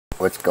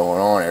What's going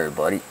on,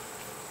 everybody?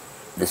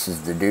 This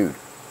is the dude.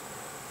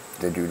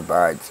 The dude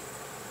abides.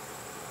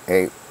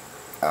 Hey,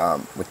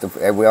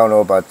 we all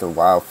know about the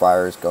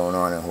wildfires going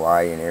on in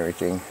Hawaii and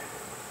everything.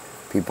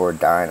 People are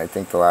dying. I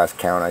think the last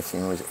count I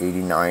seen was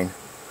 89.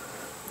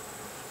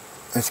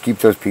 Let's keep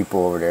those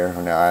people over there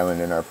on the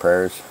island in our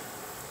prayers.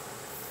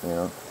 You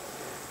know.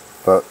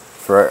 But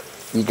for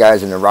you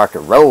guys in the rock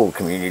and roll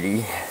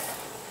community,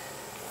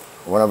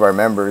 one of our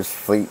members,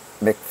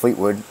 Mick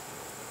Fleetwood,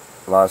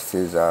 lost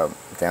his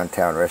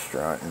downtown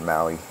restaurant in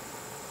Maui.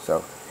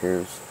 So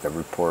here's the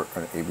report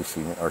on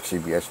ABC or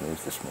CBS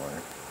News this morning.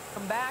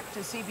 Welcome back to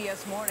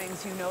CBS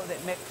Mornings. You know that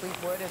Mick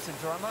Fleetwood is a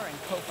drummer and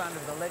co-founder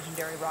of the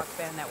legendary rock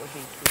band that would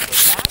be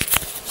Fleetwood Mac.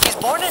 He's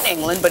born in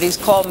England, but he's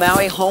called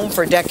Maui home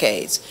for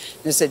decades.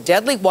 As a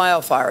deadly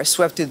wildfire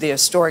swept through the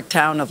historic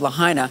town of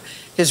Lahaina,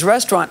 his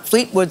restaurant,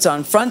 Fleetwood's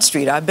on Front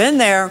Street, I've been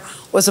there,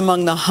 was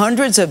among the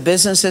hundreds of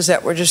businesses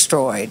that were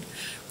destroyed.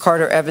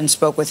 Carter Evans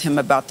spoke with him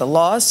about the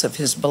loss of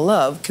his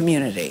beloved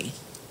community.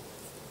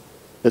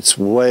 It's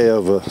way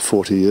over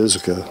 40 years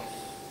ago.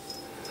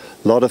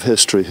 A lot of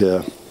history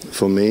here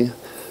for me,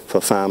 for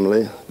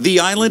family. The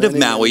island of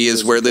Maui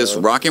is where this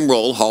rock and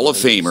roll Hall of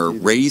Famer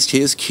raised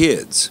his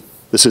kids.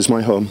 This is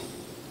my home.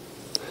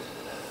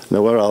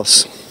 Nowhere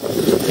else.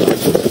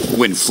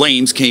 When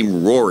flames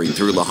came roaring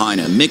through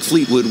Lahaina, Mick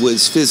Fleetwood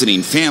was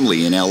visiting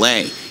family in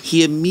L.A.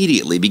 He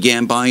immediately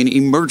began buying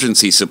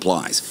emergency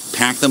supplies,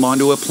 packed them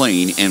onto a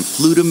plane, and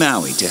flew to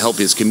Maui to help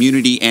his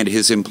community and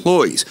his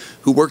employees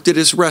who worked at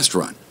his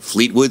restaurant,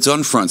 Fleetwood's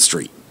on Front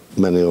Street.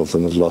 Many of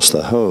them had lost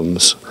their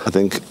homes. I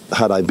think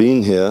had I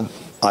been here,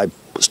 I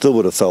still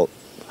would have felt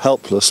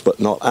helpless, but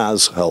not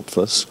as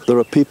helpless. There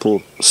are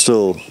people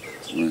still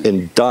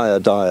in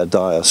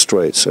dire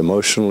straits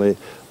emotionally.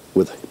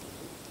 With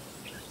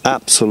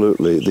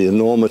absolutely, the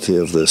enormity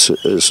of this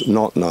is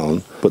not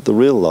known, but the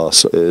real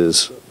loss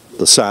is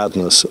the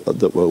sadness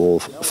that we're all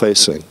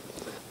facing,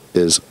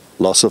 is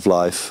loss of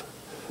life,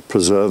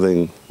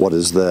 preserving what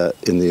is there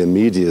in the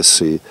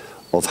immediacy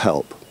of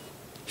help.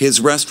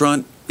 His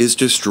restaurant is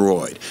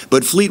destroyed,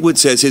 but Fleetwood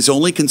says his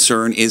only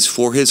concern is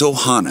for his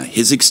ohana,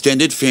 his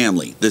extended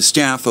family, the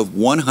staff of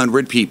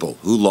 100 people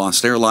who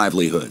lost their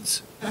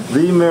livelihoods.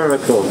 The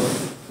miracle.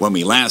 When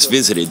we last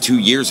visited 2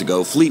 years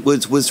ago,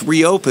 Fleetwood's was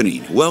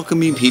reopening,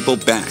 welcoming people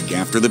back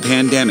after the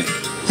pandemic.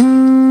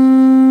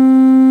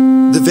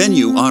 The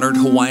venue honored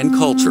Hawaiian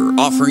culture,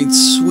 offering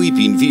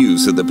sweeping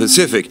views of the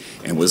Pacific,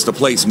 and was the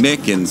place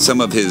Mick and some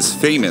of his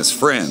famous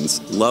friends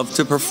loved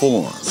to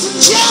perform.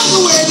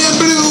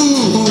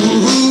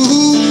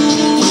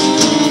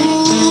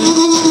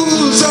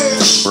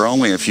 We're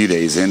only a few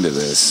days into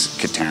this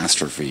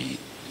catastrophe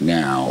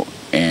now,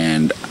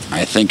 and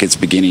I think it's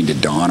beginning to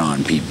dawn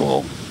on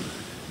people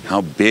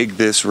how big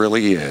this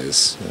really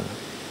is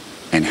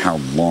and how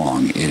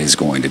long it is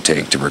going to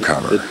take to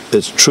recover.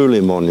 It's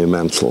truly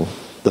monumental.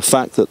 The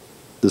fact that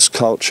this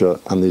culture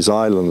and these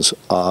islands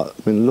are,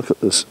 I mean, look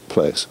at this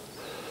place.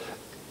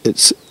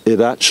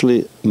 It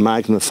actually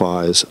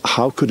magnifies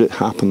how could it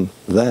happen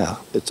there.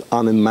 It's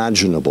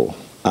unimaginable,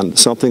 and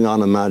something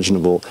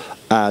unimaginable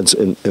adds,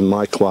 in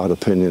my quiet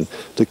opinion,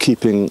 to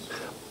keeping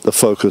the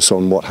focus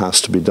on what has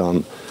to be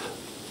done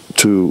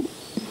to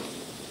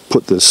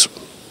put this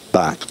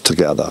back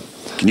together.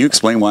 Can you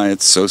explain why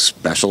it's so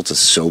special to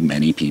so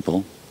many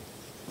people?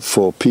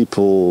 For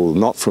people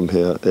not from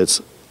here,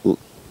 it's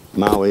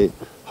Maui,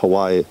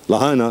 Hawaii,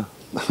 Lahaina.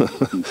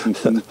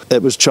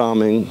 It was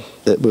charming,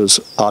 it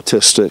was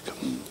artistic,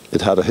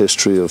 it had a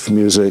history of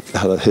music, it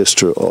had a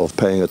history of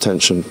paying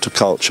attention to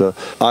culture.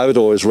 I would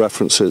always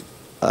reference it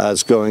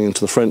as going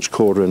into the French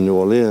Quarter in New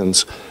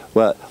Orleans,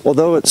 where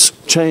although it's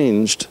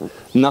changed,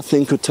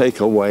 nothing could take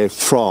away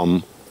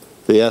from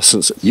the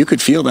essence. You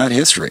could feel that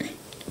history.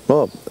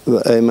 Well,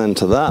 amen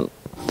to that.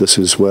 This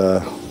is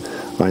where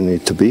I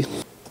need to be.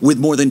 With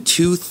more than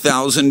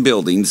 2,000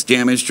 buildings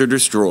damaged or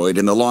destroyed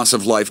and the loss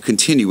of life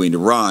continuing to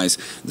rise,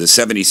 the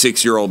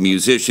 76-year-old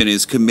musician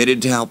is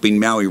committed to helping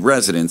Maui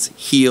residents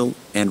heal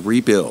and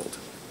rebuild.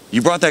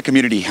 You brought that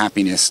community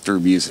happiness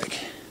through music.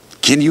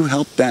 Can you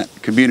help that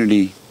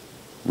community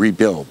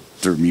rebuild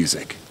through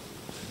music?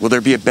 Will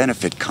there be a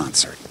benefit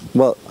concert?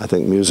 Well, I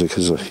think music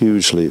is a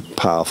hugely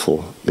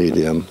powerful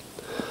medium,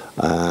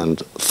 and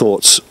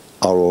thoughts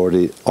are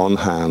already on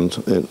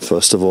hand,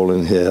 first of all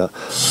in here.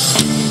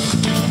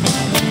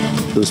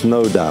 There's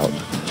no doubt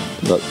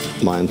that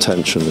my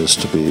intention is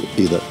to be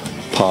either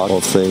part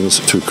of things,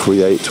 to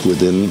create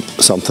within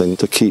something,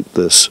 to keep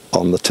this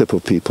on the tip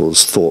of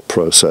people's thought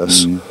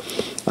process.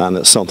 And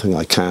it's something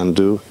I can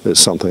do, it's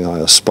something I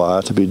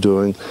aspire to be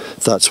doing.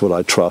 That's what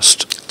I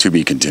trust. To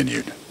be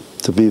continued.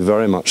 To be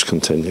very much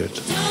continued.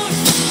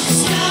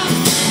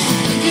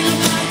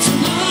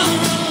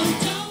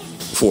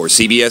 For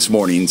CBS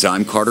Mornings,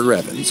 I'm Carter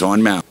Evans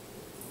on Maui.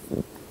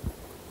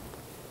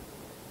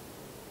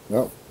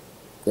 Well,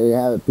 there you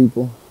have it,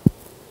 people.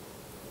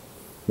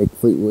 Mick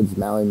Fleetwood's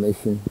Maui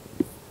mission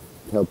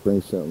to help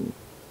bring some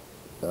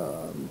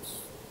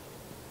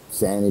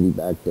sanity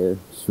back there,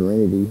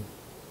 serenity.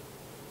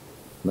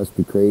 Must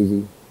be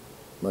crazy,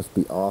 must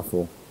be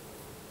awful.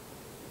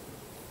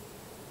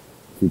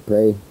 If you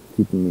pray,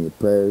 keep them in your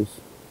prayers.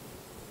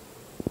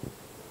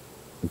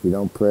 If you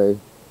don't pray,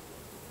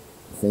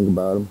 think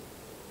about them.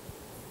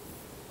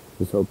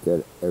 Just hope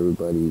that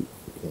everybody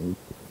can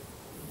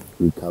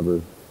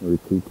recover and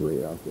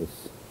recuperate off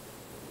this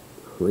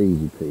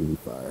crazy, crazy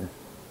fire.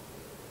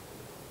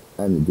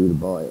 I'm the Dude of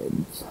Ball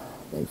Heads.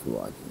 Thanks for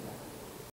watching.